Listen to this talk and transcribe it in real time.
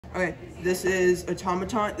Okay, this is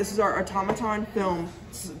Automaton. This is our Automaton film.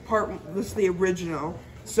 This is the original.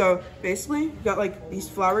 So basically, we got like these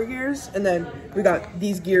flower gears, and then we got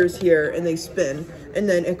these gears here, and they spin, and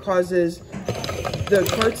then it causes the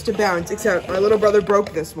carts to bounce. Except my little brother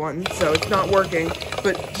broke this one, so it's not working.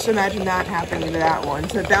 But just imagine that happening to that one.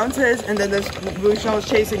 So it bounces, and then this blue shell is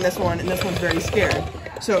chasing this one, and this one's very scared.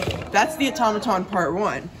 So that's the Automaton part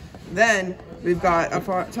 1. Then we've got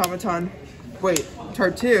Automaton. Wait,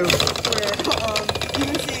 part 2, where you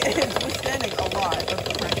can see it's withstanding a lot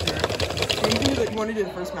of pressure. You want to do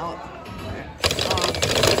the first mallet?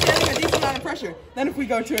 Withstanding a decent amount of pressure. Then if we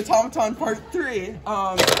go to Automaton part 3,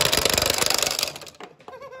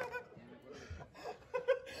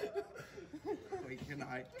 Wait, can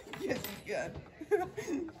I? yes, you can.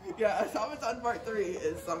 Yeah, Automaton part 3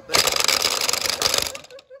 is something.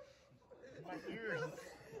 My ears.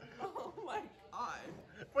 Oh my god.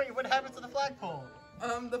 Wait, what happened to the flagpole?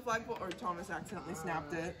 The flagpole, or Thomas accidentally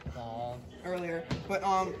snapped it Oh. earlier. But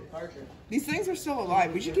these things are still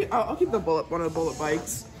alive. We should do. I'll keep one of the bullet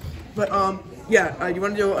bikes. But yeah. You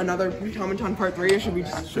want to do another Automaton part 3, or should we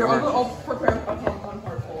just? Sure. I'll prepare Automaton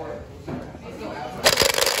part 4.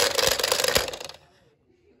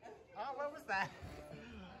 Oh, what was that?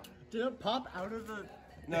 Did it pop out of the?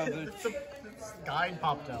 No, the guide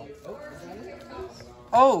popped out.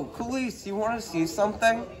 Oh, Khalees, you want to see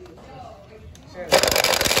something? Sure. Where'd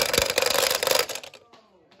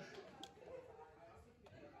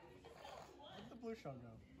the blue shell go?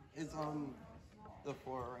 It's on the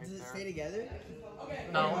floor right Does it there. stay together?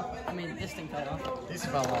 No. I mean, this thing fell off. These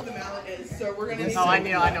fell off. The mallet is. So we're gonna. Oh, I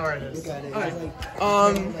know where it is.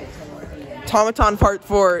 Automaton part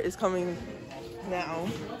 4 is coming now.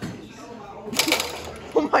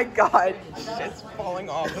 Oh my god, shit's falling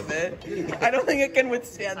off of it. I don't think it can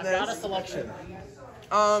withstand I've got a this. selection.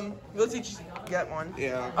 Let's each get one.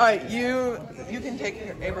 Yeah. Alright, you can take,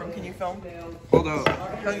 Abram, can you film? Hold on.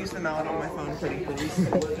 Don't use the mallet on my phone, pretty please.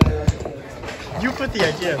 You put the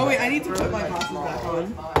idea. Oh wait, I need to put my glasses back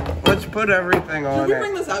on. Let's put everything Can on we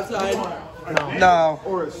bring it. this outside? No.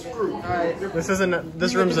 Alright.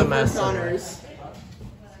 This room's a mess. Honors.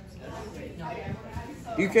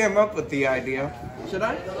 You came up with the idea, Should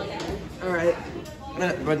I? Alright.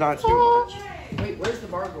 but not too much. Wait, where's the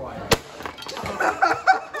barbed wire?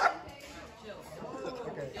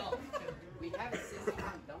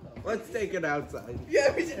 Let's take it outside.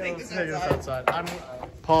 Yeah, we should take Let's this take this outside.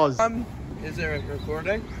 outside. Pause. Is there a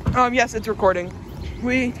recording? Yes, it's recording.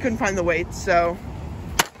 We couldn't find the weights, so.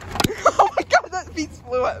 Oh my god, that piece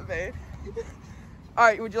flew at me.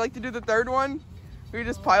 Alright, would you like to do the third one? We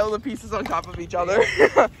just pile the pieces on top of each other.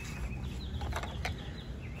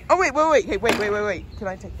 Oh, wait. Hey, wait. Can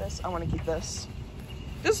I take this? I want to keep this.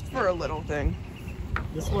 Just for a little thing.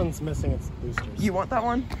 This one's missing its boosters. You want that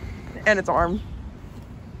one? And its arm.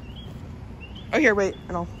 Oh, here, wait.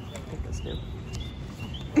 And I'll take this too.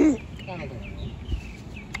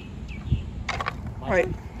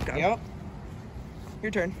 Alright, go. Yep.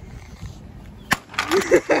 Your turn.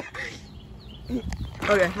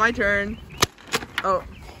 Okay, my turn. Oh,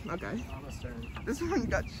 okay. This one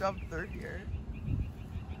got shoved through here.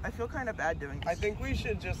 I feel kind of bad doing this. I think we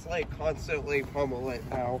should just like constantly pummel it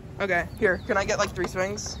now. Okay, here. Can I get like 3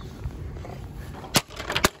 swings?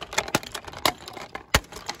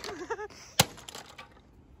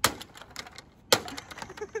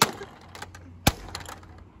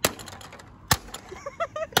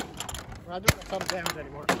 We're not doing some damage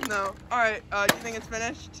anymore. No. Alright, do you think it's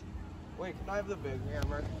finished? Wait, can I have the big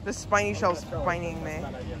hammer? This spiny shell's spining me.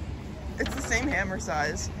 Bad idea. It's the same hammer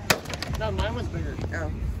size. No, mine was bigger.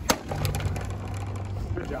 Oh.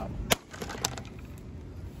 Good job.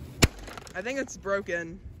 I think it's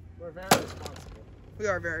broken. We're very responsible. We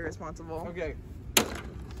are very responsible. Okay.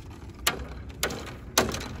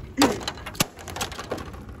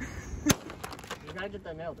 You gotta get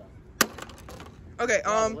that nail done. Okay,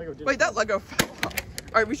 Lego did wait, it. that Lego fell off.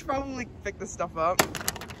 Alright, we should probably pick this stuff up.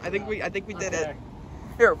 I think we did it. Okay.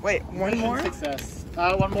 Here, wait, one Mission more? Success.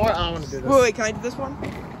 One more? I want to do this. Wait, can I do this one?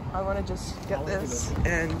 I want to just I get wanna do this this.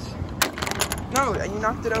 and... No, you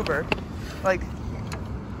knocked it over. Like,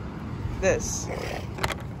 this.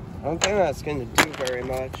 I don't think that's gonna do very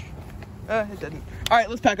much. It didn't. Alright,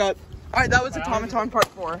 let's pack up. Alright, that was Automaton part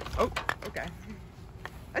 4. Oh, okay.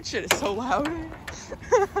 That shit is so loud.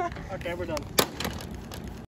 Okay, we're done.